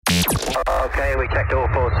Okay, we checked all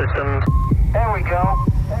 4 systems. There we go.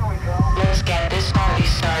 Let's get this party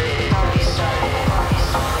started.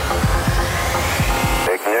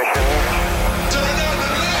 Ignition.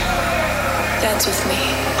 Dance with me.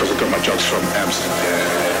 Because I got my drugs from Amsterdam.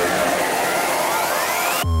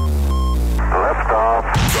 Liftoff.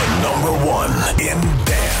 The number one in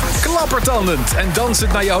dance. Klappertandend en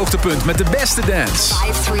dansend naar je hoogtepunt met de beste dance.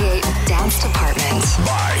 538 Dance Department.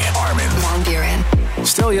 By Armin Van Buren.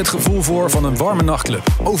 Stel je het gevoel voor van een warme nachtclub.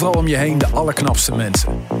 Overal om je heen de allerknapste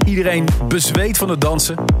mensen. Iedereen bezweet van het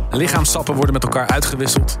dansen. Lichaamssappen worden met elkaar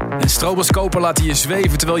uitgewisseld. En stroboscopen laten je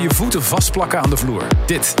zweven terwijl je voeten vastplakken aan de vloer.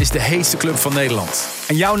 Dit is de heetste club van Nederland.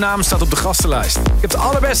 En jouw naam staat op de gastenlijst. Ik heb de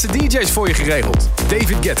allerbeste DJ's voor je geregeld.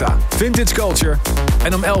 David Guetta, Vintage Culture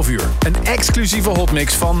en om 11 uur een exclusieve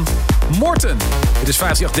hotmix van Morten. Dit is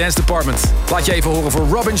 538 Dance Department. Laat je even horen voor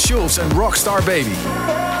Robin Schulz en Rockstar Baby.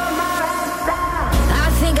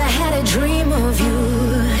 I think I had a dream of you.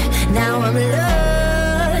 Now I'm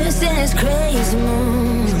lost in this crazy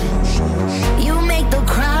mood. You make the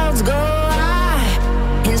crowds go high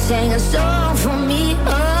and sing a song for me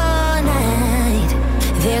all night.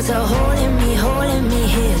 There's a hole in me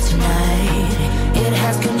here tonight. It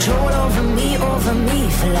has control over me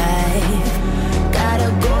for life.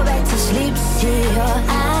 Gotta go back to sleep, see your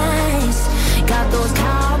eyes. Got those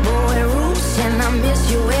cowboy roots and I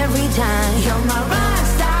miss you every time. You're my rock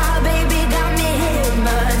star, baby, got me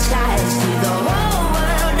hypnotized. See the whole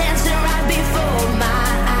world dancing right before my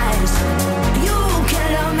eyes. You can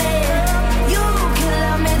love me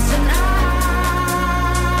tonight.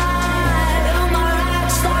 You're my rock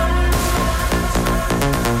star.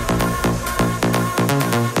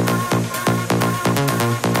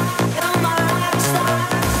 You're my rock star.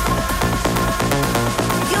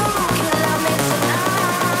 You can love me tonight.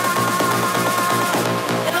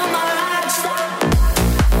 You're my rock star.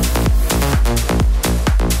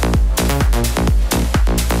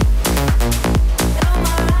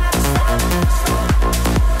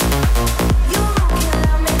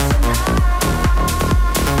 You're my rock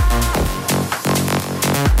star.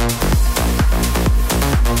 You can love me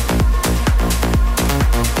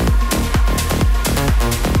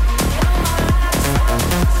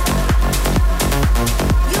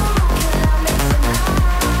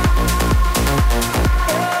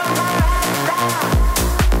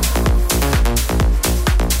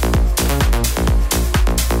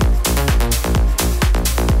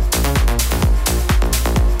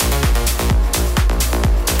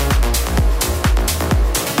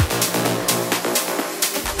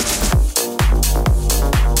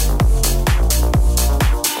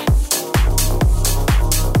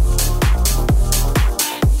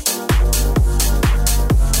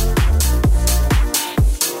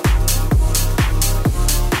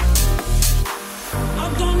I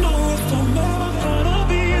don't know if I'm ever gonna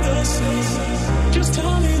be the same. Just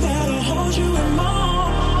tell me that I'll hold you in my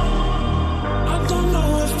arms. I don't know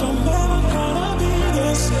if I'm ever gonna be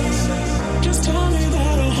the same. Just tell me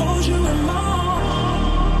that I'll hold you in my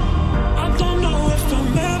arms. I don't know if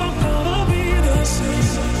I'm ever gonna be the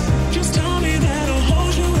same. Just tell me that I'll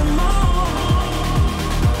hold you in my arms.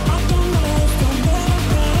 I don't know if I'm ever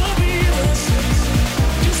gonna be the same.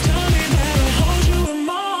 Just tell me that I'll hold you in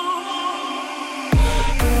my arms.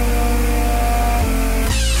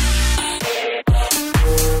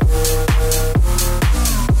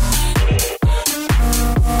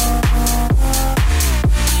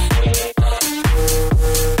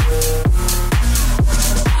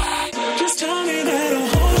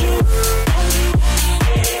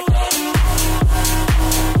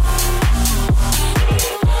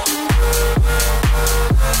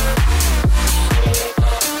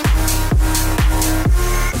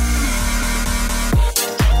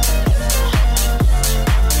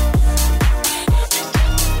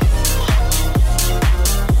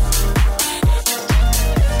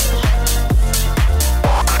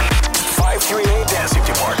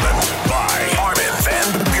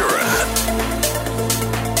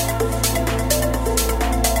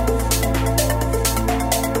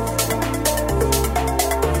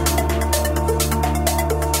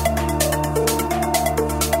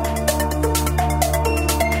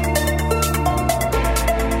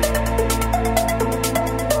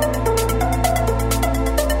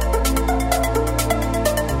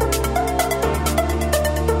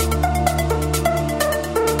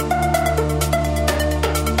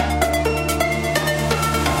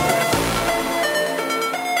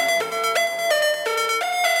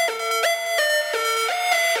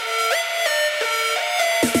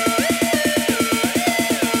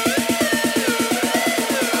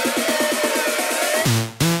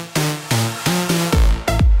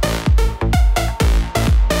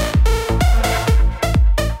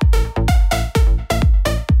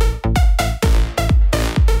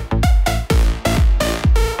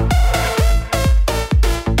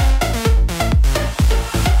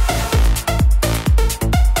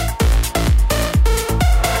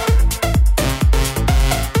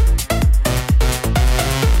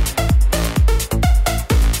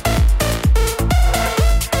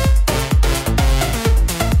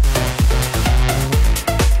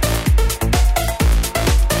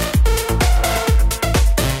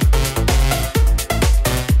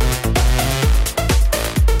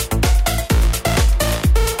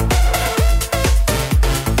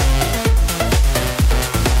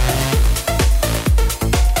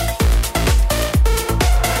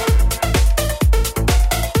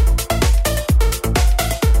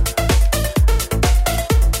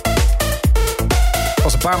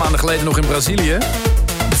 geleden nog in Brazilië.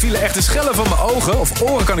 Er vielen echt de schellen van mijn ogen, of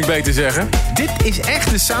oren kan ik beter zeggen. Dit is echt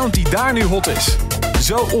de sound die daar nu hot is.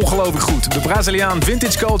 Zo ongelooflijk goed. De Braziliaan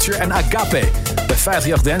Vintage Culture en Agape bij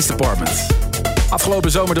 538 Dance Department.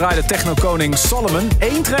 Afgelopen zomer draaide techno-koning Solomon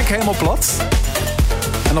 1 track helemaal plat.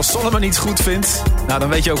 En als Solomon iets goed vindt, nou, dan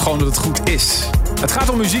weet je ook gewoon dat het goed is. Het gaat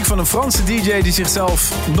om muziek van een Franse DJ die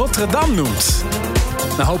zichzelf Notre Dame noemt.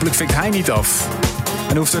 Nou, hopelijk fikt hij niet af.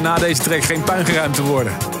 En hoeft er na deze track geen puin geruimd te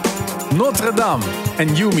worden. Notre Dame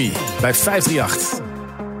en Yumi bij 538.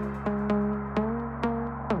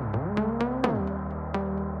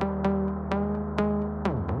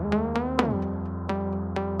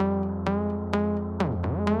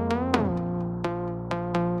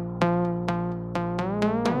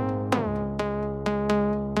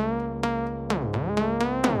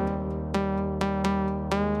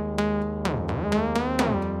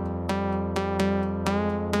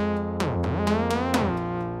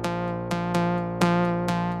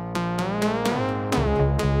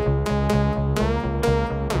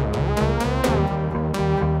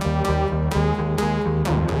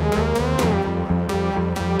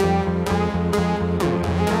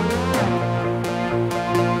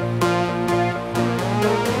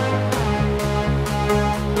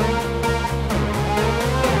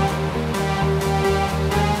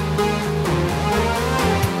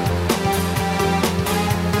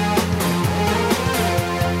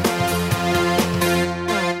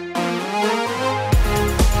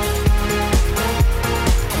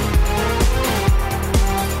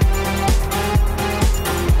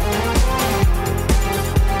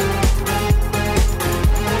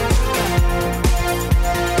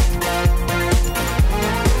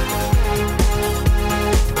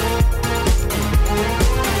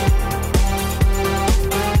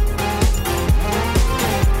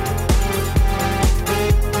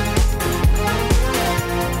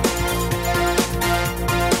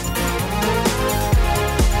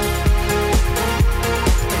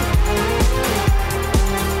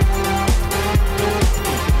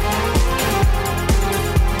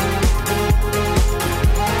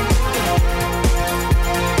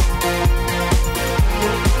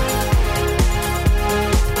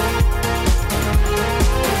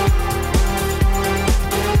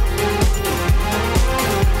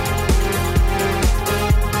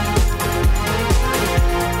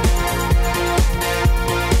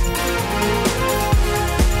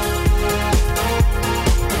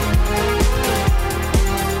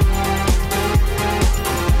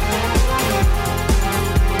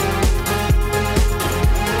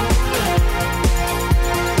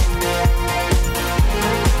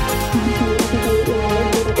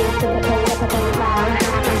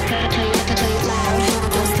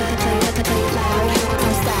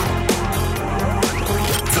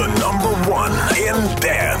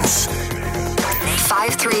 Dance.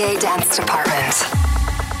 538 Dance Department.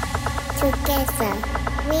 Together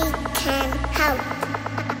we can help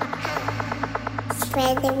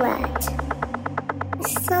spread the word.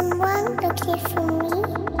 Someone looking for me?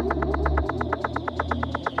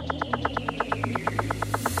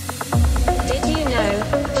 Did you know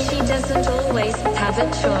she doesn't always have a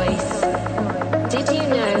choice? Did you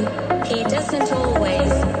know he doesn't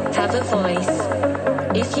always have a voice?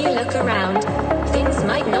 If you look around, things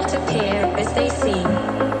might not appear as they seem.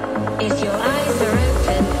 If your eyes are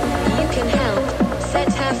open, you can help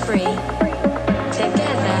set her free.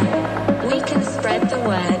 Together, we can spread the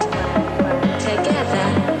word. Together,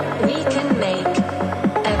 we can make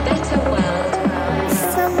a better world.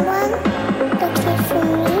 Someone looking for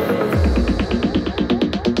me?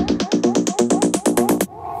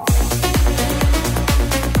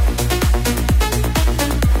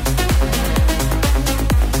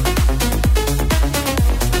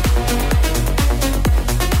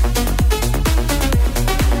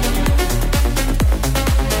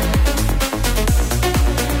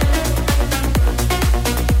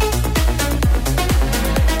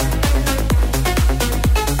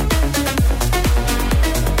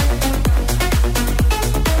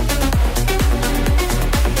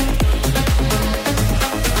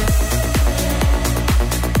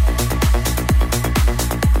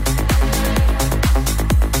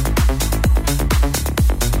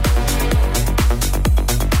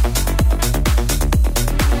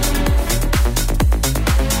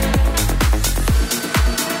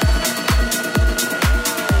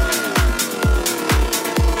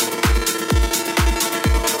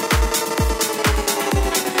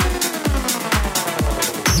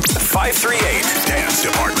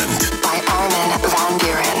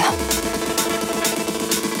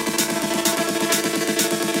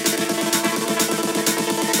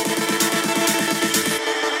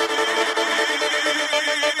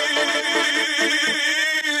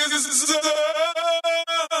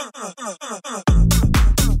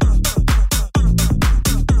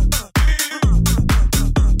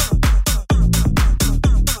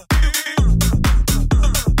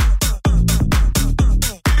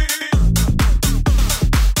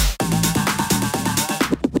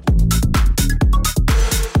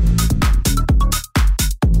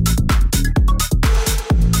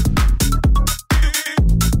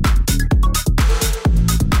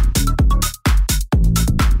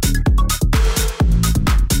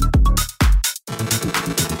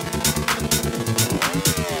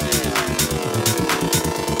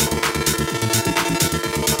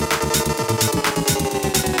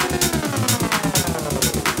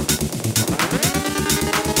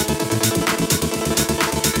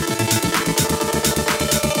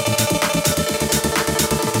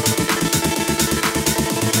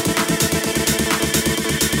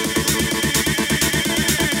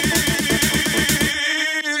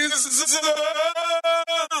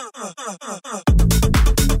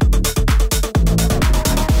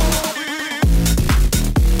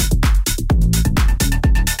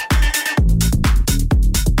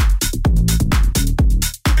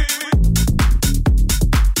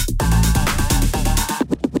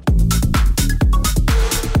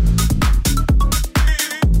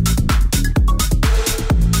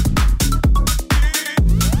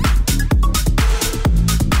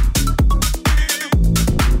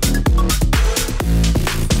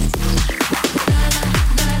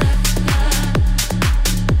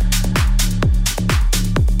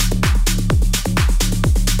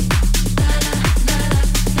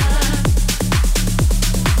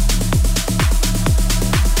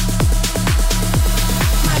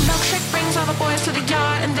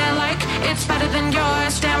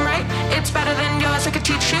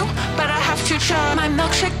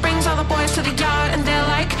 milkshake brings all the boys to the yard, and they're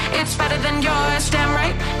like, it's better than yours. Damn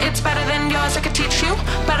right, it's better than yours. I could teach you,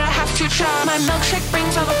 but I have to try. My milkshake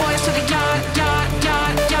brings all the boys to the yard, yard,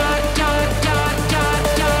 yard, yard, yard, yard, yard,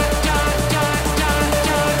 yard, yard, yard, yard,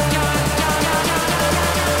 yard, yard, yard, yard.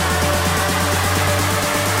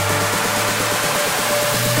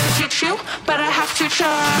 I could teach you, but I have to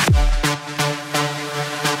try.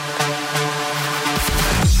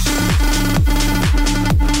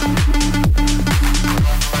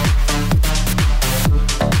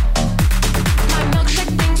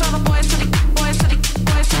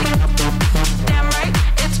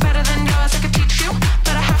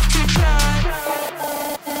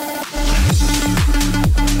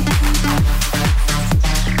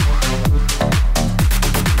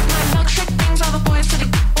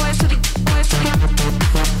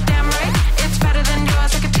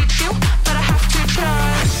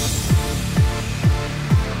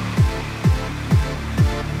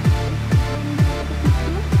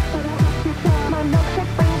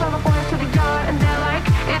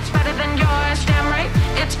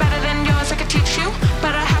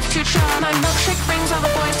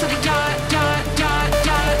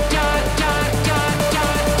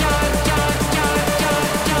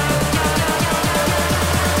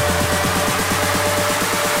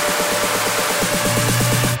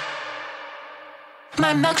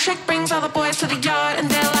 My milkshake brings all the boys to the yard, and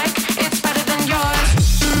they're like, it's better than yours.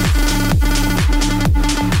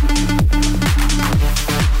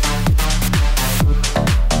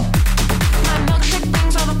 My milkshake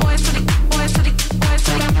brings all the boys to the boys to the boys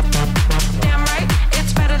to the. Damn right,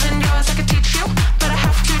 it's better than yours. I could teach you, but I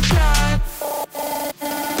have to try.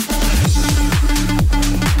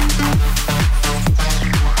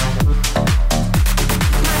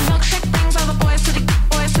 My milkshake brings all the boys to the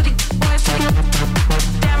boys to the boys to the.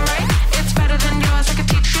 Damn right, it's better than yours. I could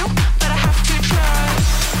teach you, but I have to try.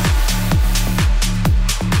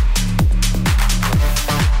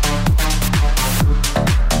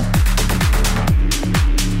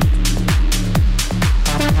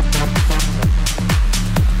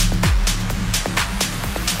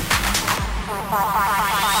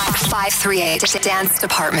 Five, 3-8 Dance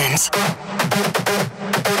Department.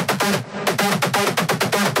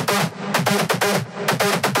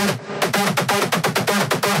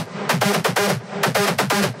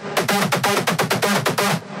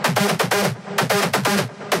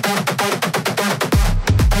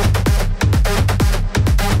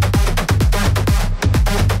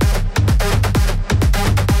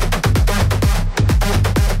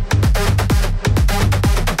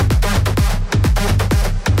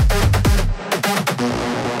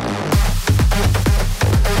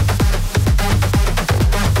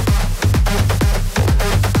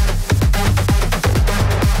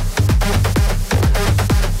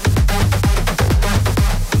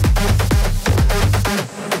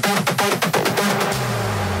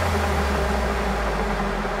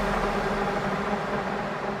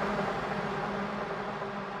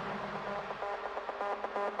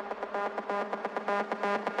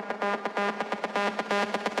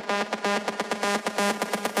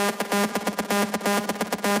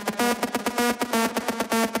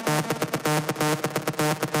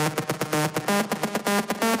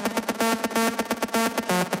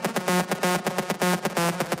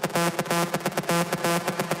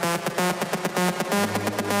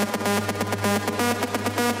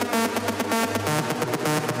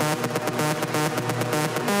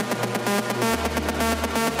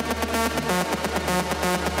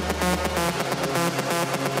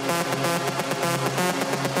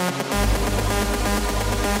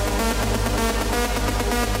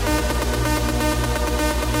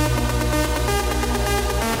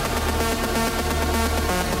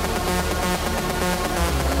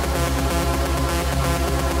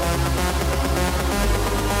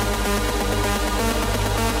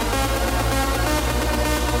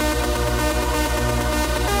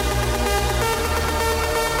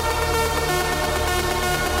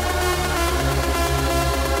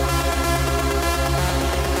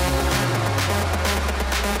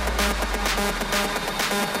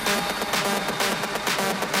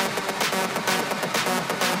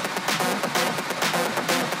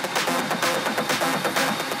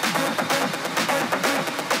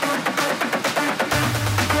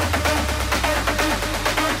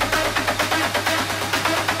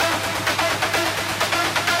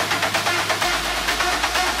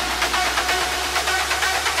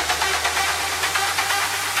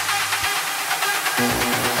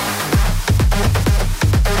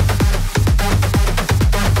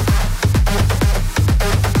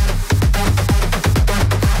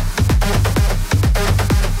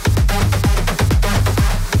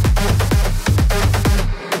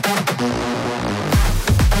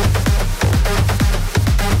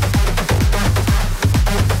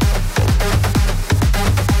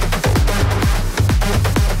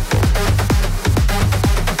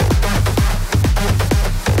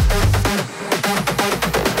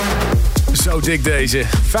 Zo dik deze.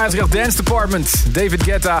 538 Dance Department, David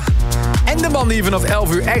Guetta. En de man die je vanaf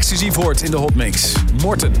 11 uur exclusief hoort in de Hotmix.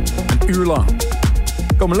 Morten, een uur lang.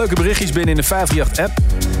 Er komen leuke berichtjes binnen in de 538-app.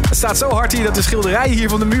 Het staat zo hard hier dat de schilderijen hier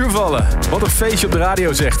van de muur vallen. Wat een feestje op de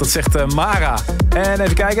radio zegt. Dat zegt Mara. En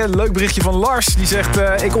even kijken, een leuk berichtje van Lars. Die zegt,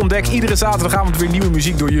 ik ontdek iedere zaterdagavond weer nieuwe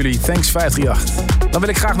muziek door jullie. Thanks 538. Dan wil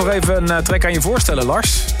ik graag nog even een track aan je voorstellen,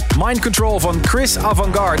 Lars. Mind Control van Chris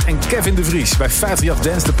Avantgarde en Kevin de Vries bij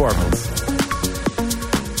 538 Dance Department.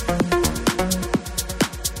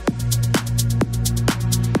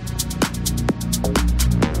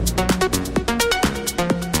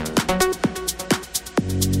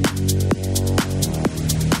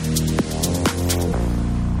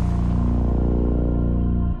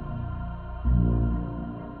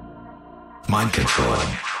 Mind control.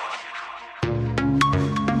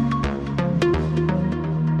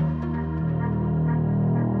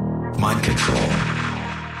 Mind control.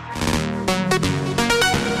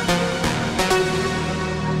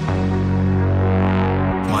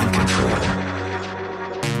 Mind control.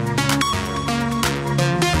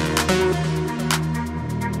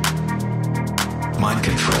 Mind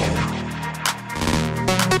control.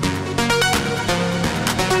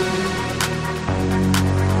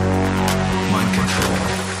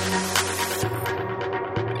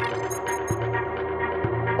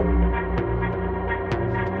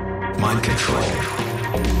 Mind control.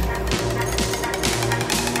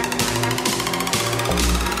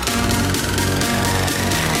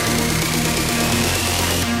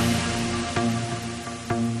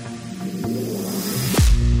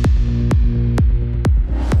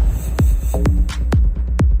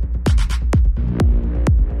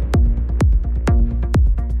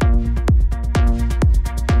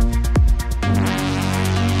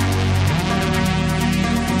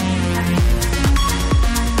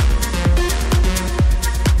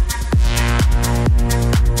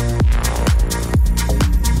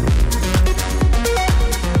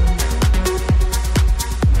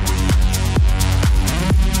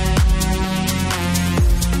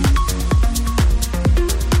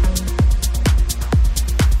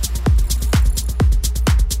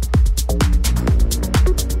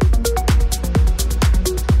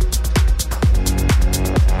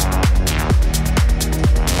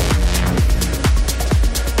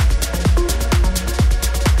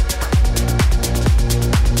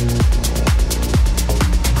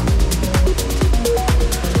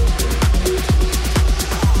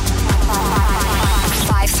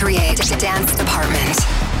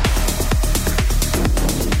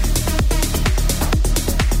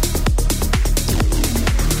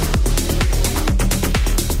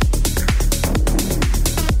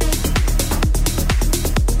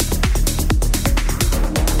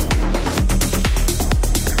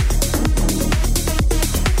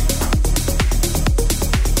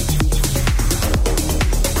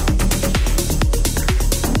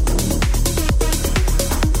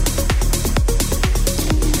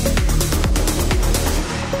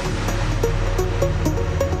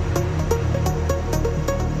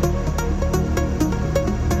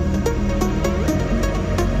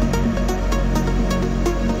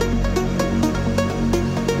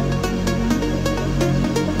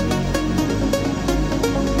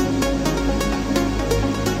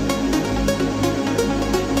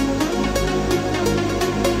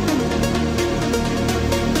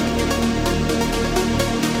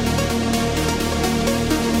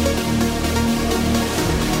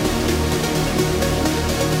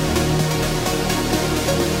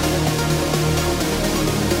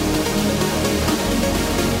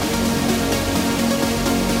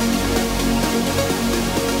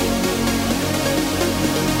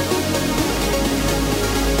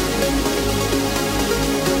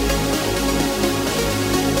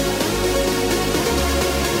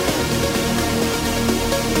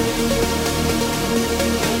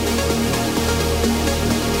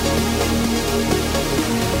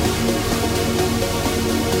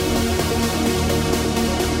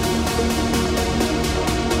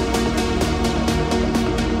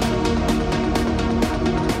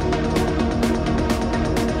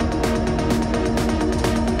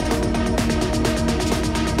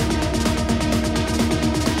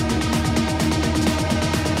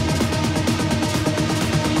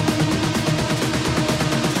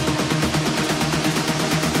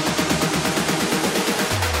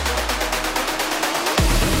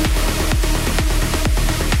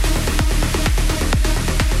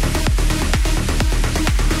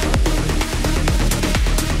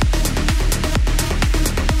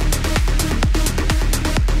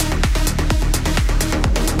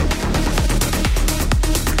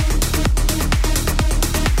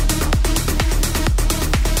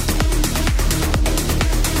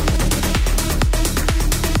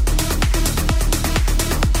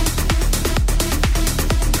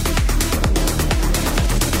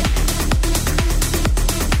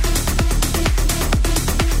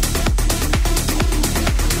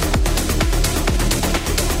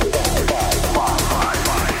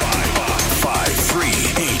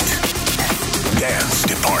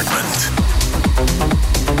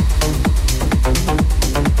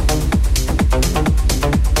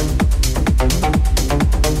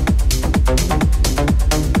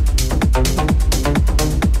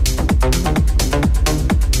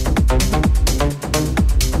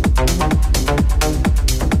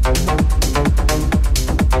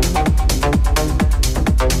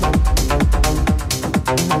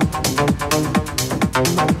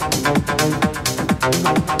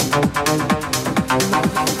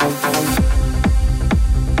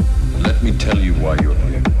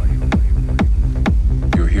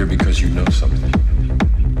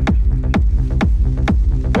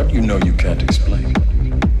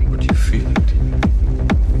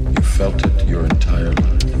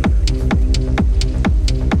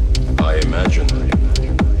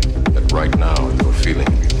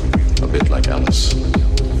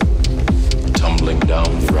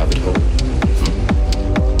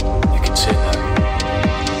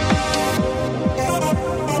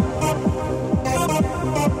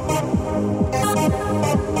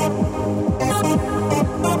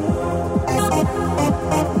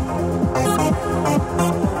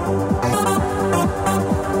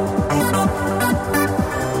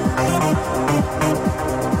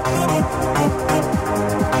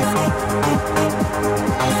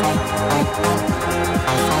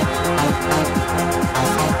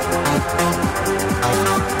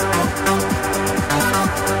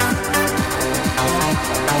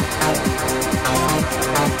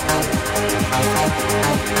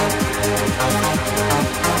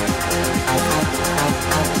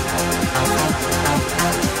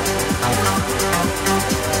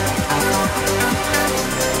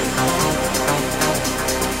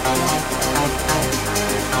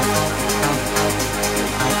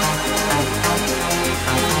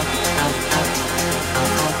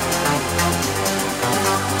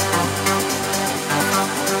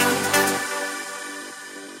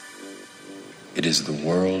 It is the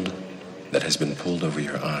world that has been pulled over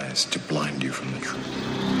your eyes to blind you from the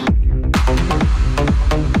truth.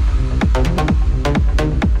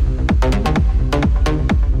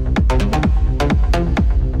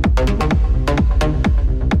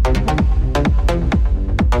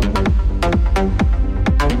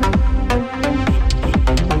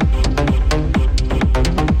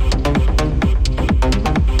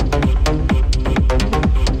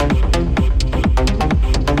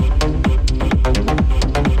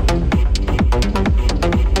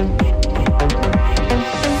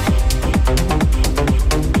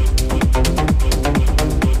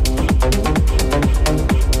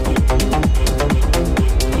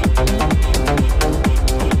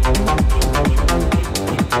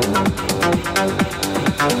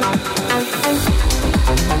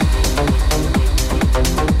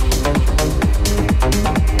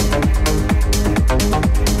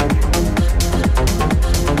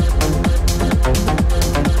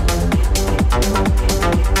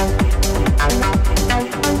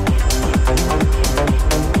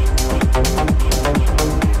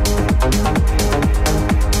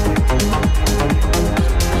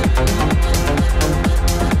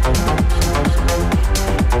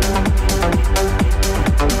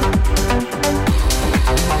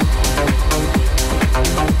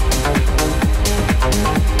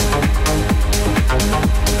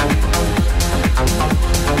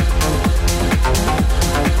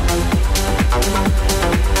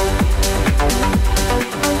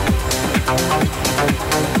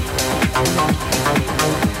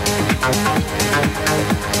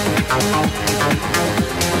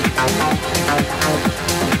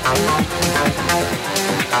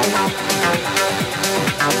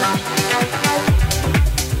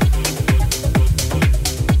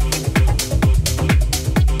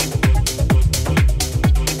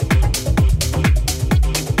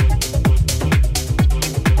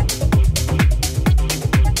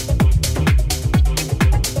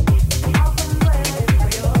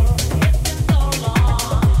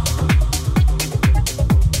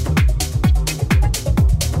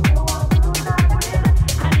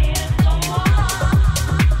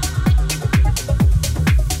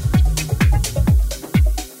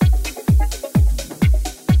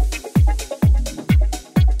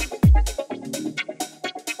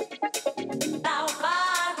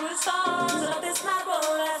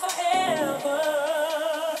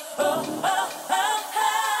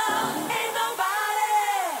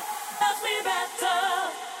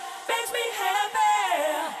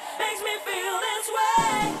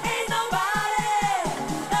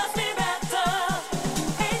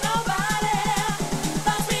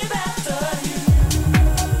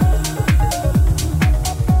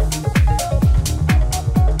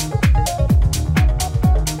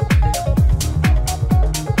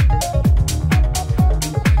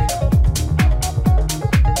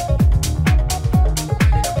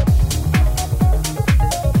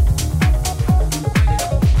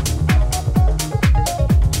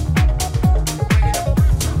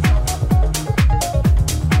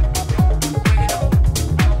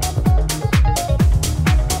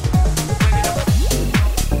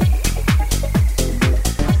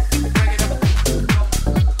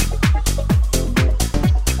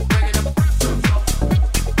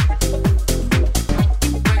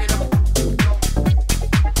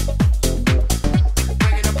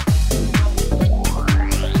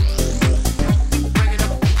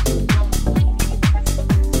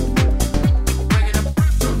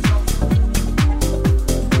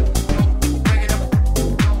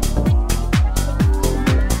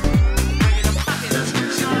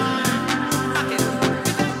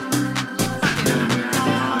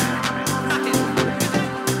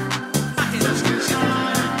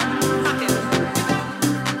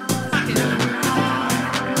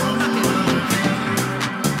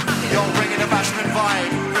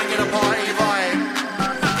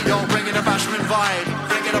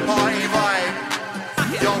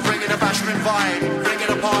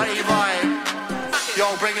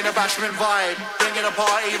 bringing a bashment vibe, bringing a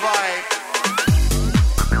party vibe.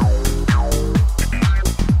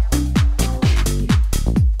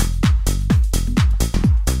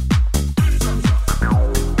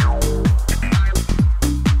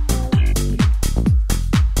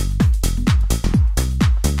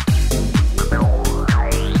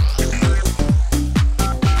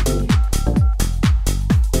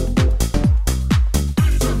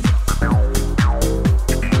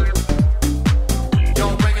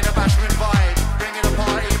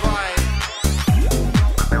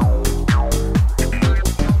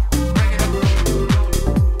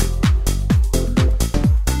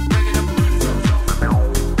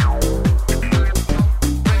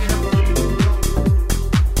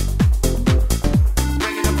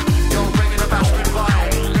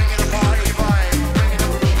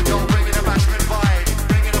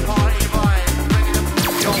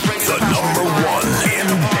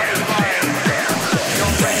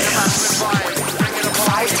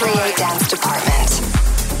 538 Dance Department.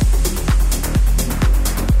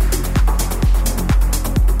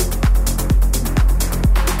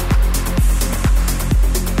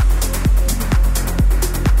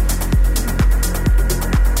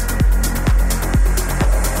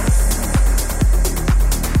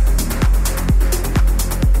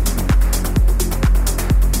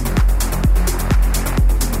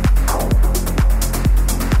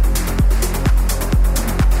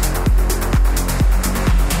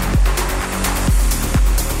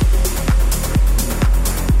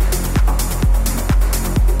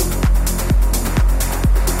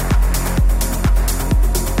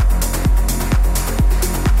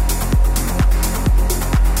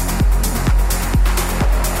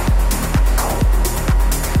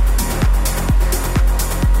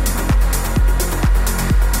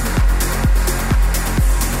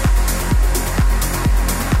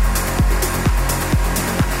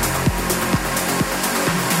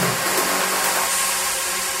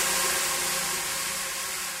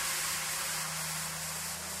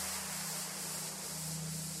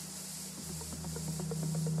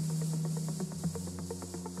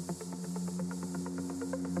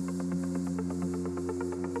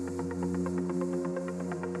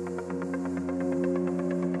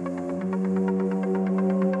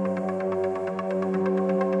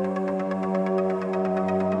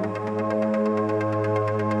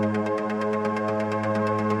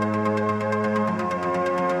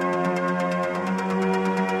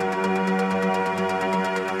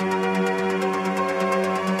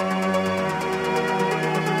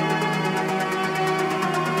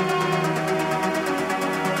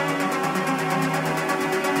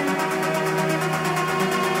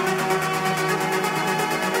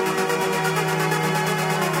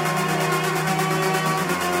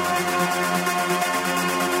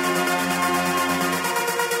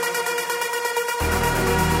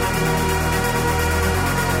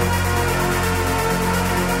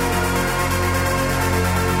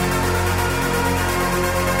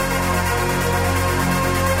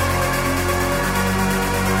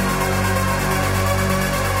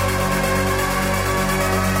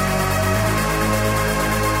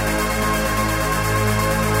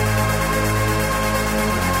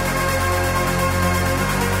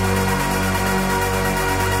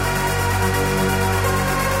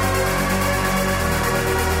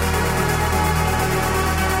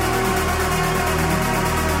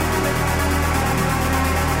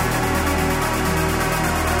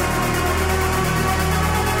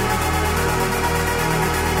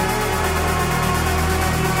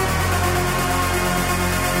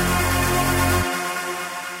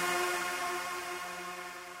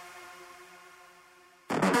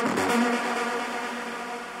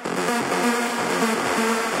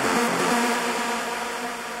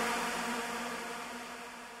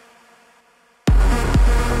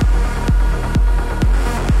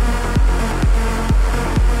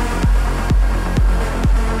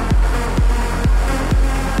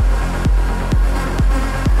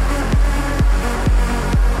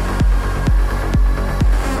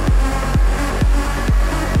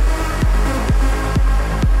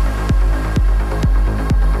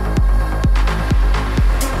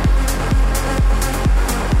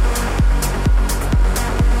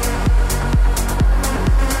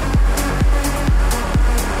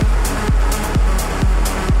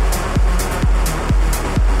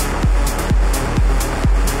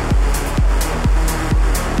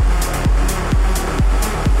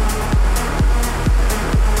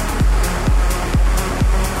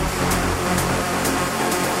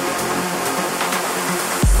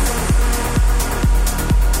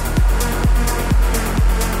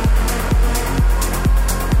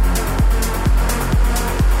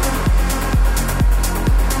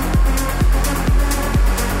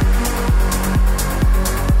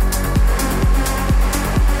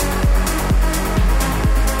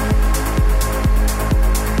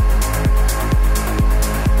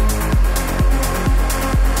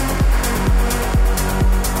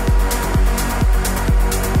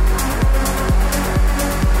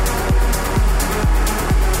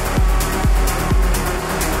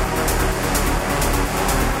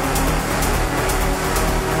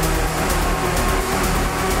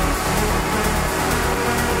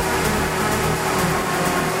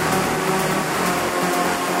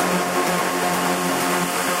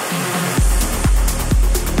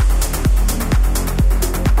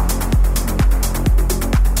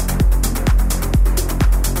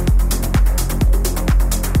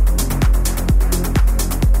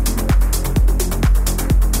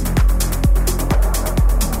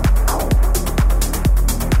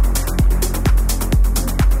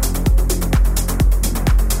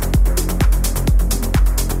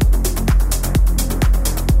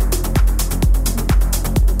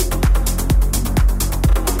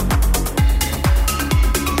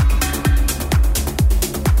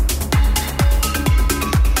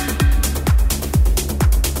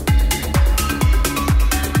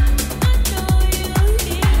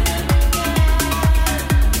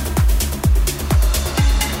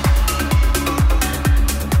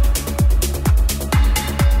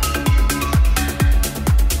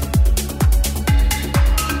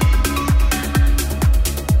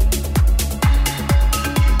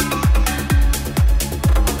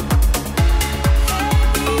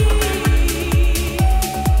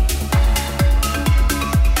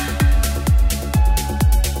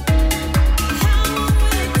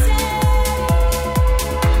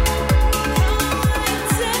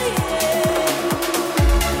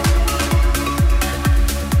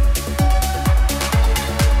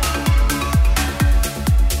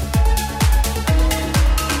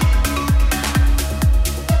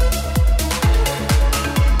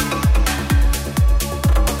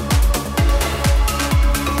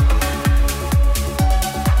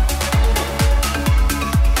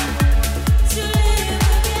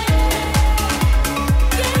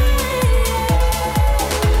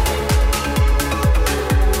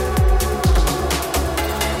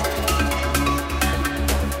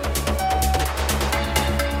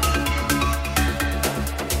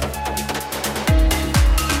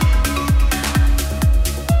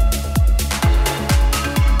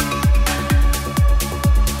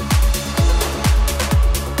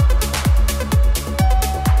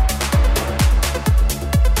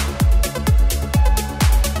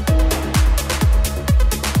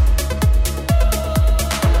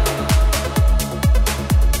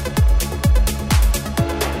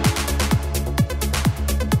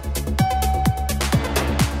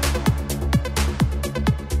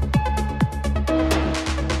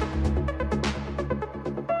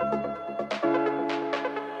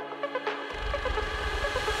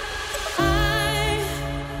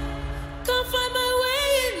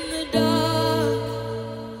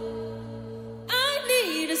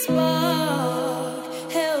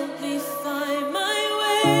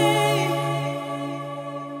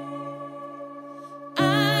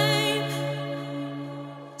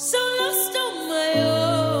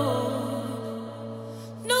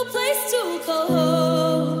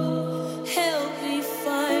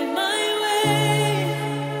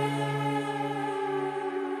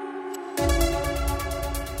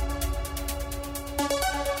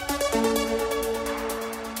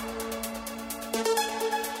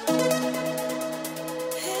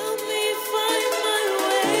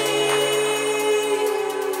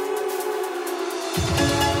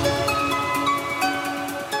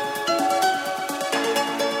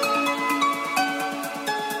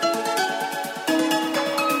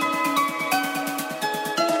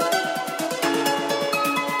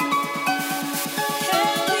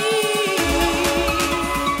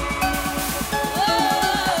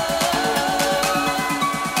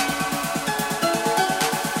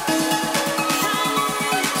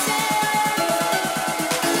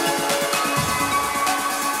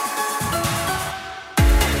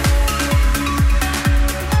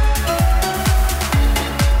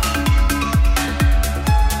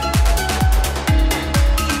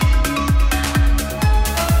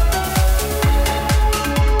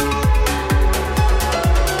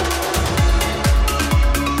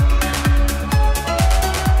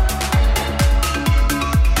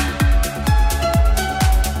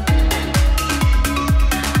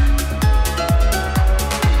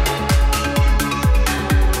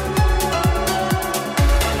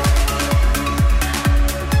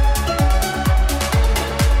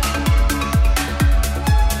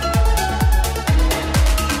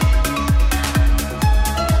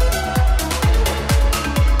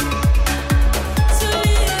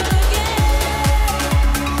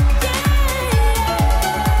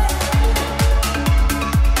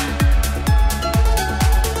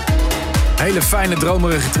 Hele fijne,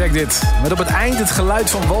 dromerige track dit. Met op het eind het geluid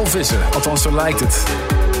van walvissen. Althans, zo lijkt het.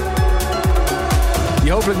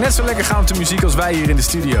 Die hopelijk net zo lekker gaan op de muziek als wij hier in de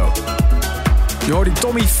studio. Je hoort die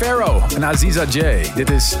Tommy Farrow en Aziza J. Dit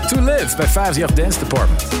is To Live bij 538 Dance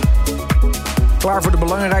Department. Klaar voor de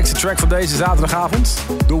belangrijkste track van deze zaterdagavond?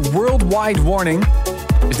 De Worldwide Warning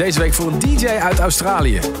is deze week voor een DJ uit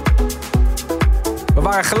Australië. We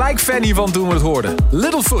waren gelijk fan hiervan toen we het hoorden.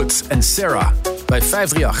 Littlefoot en Sarah bij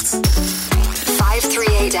 538.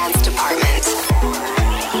 538 Dance Department.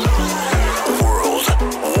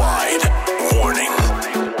 Worldwide Warning.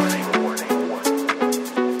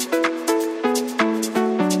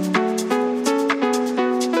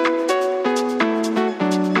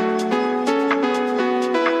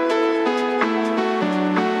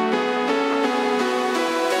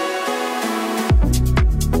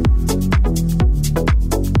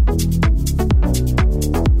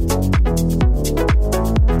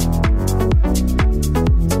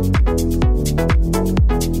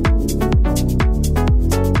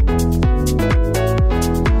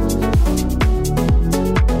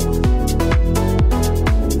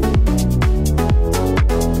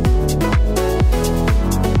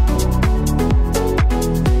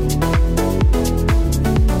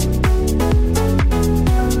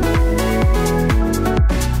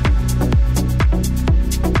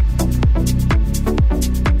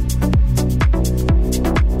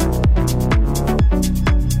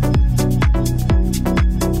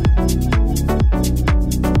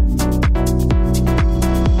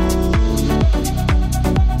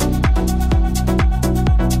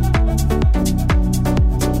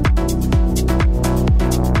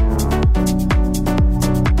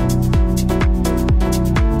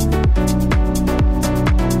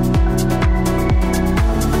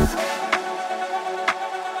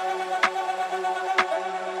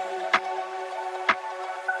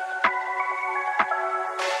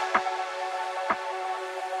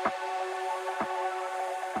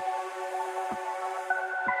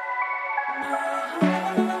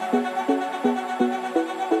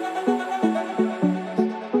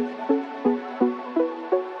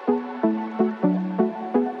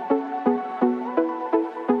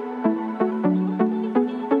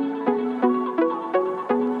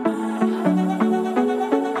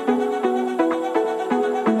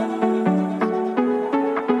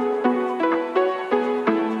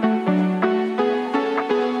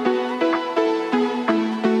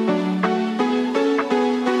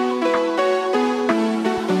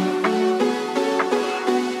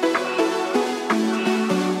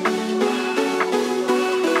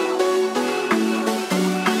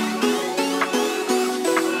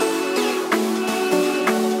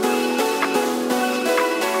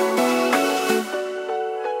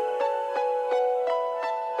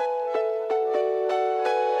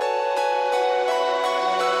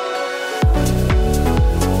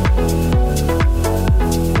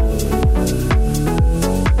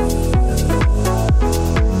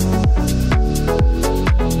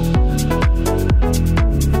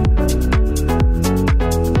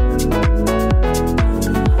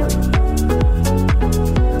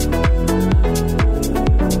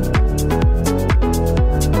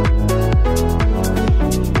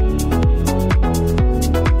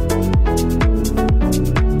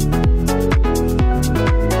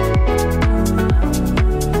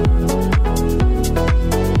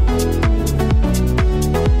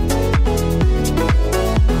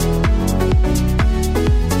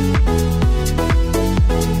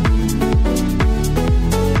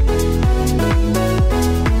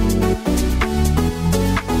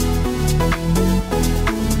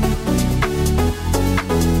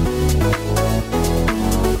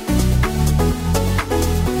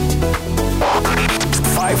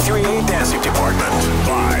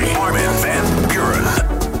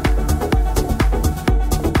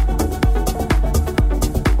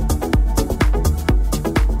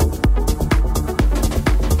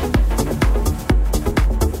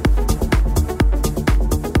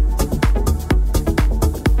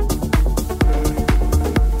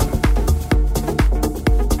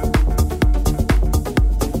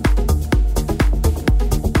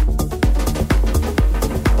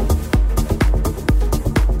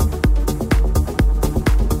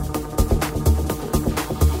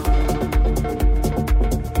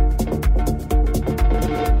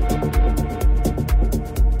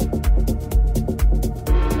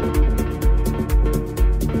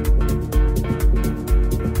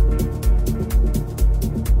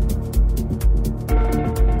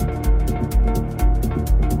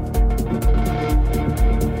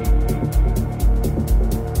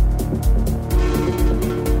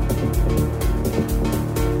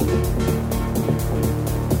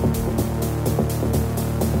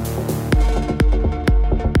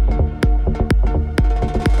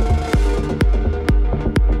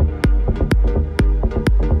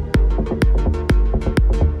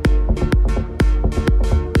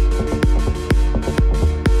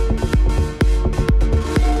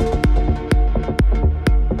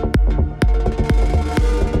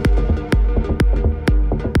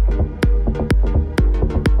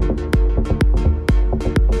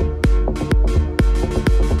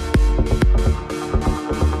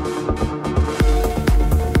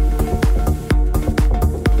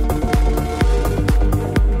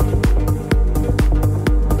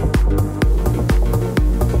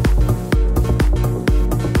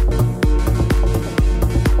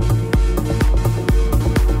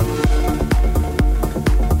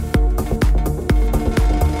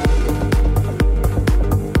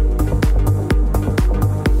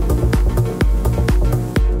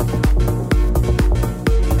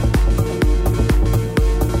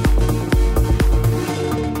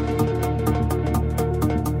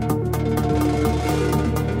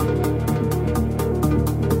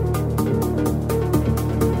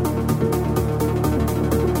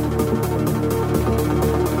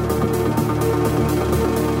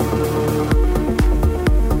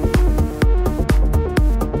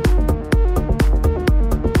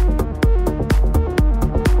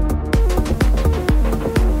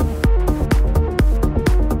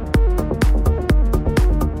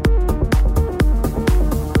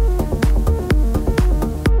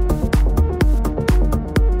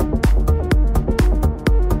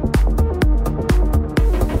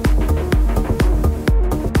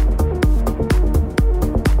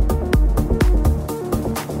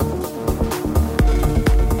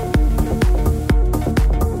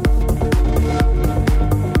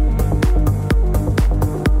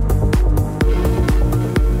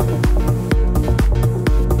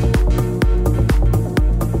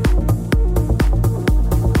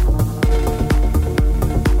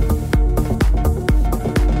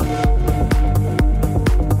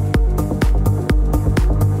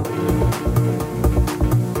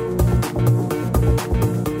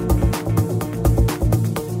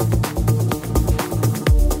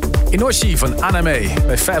 Inoshi van Aname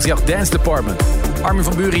bij 58 Dance Department. Armin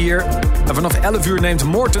van Buren hier. En vanaf 11 uur neemt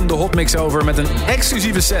Morten de hotmix over met een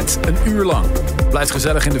exclusieve set. Een uur lang. Blijft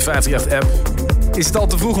gezellig in de 58-app. Is het al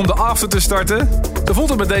te vroeg om de after te starten? Zo voelt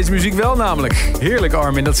het met deze muziek wel namelijk. Heerlijk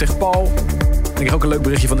Armin, dat zegt Paul. En ik kreeg ook een leuk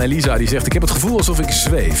berichtje van Elisa. Die zegt, ik heb het gevoel alsof ik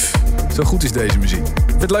zweef. Zo goed is deze muziek. Ik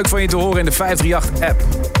vind het leuk van je te horen in de 538-app.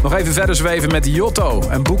 Nog even verder zweven met Yotto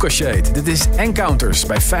en Buka Shade. Dit is Encounters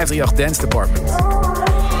bij 538 Dance Department.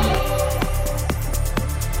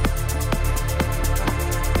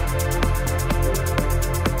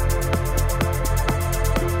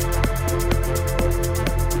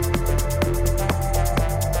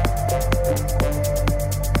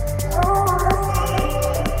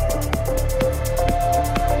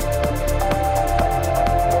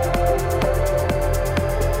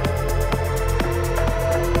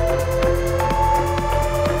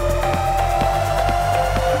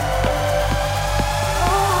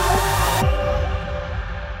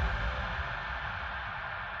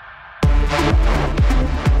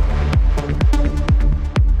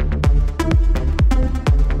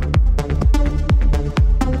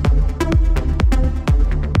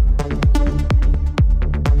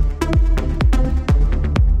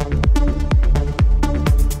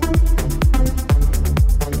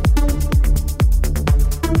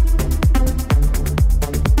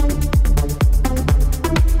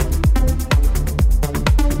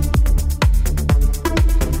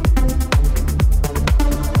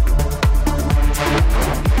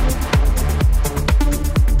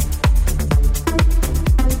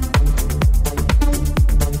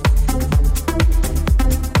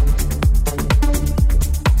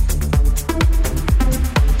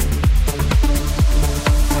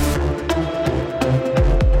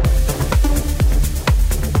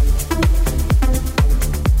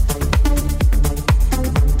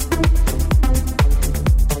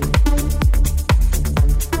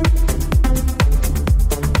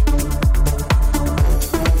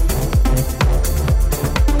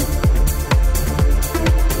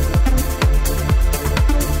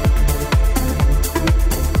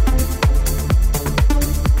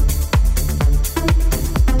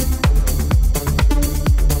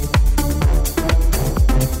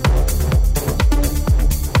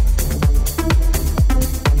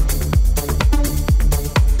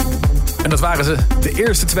 Waren ze de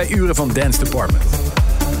eerste 2 uren van Dance Department.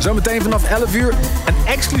 Zometeen vanaf 11 uur een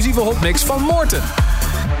exclusieve hotmix van Morten.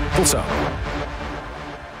 Tot zo.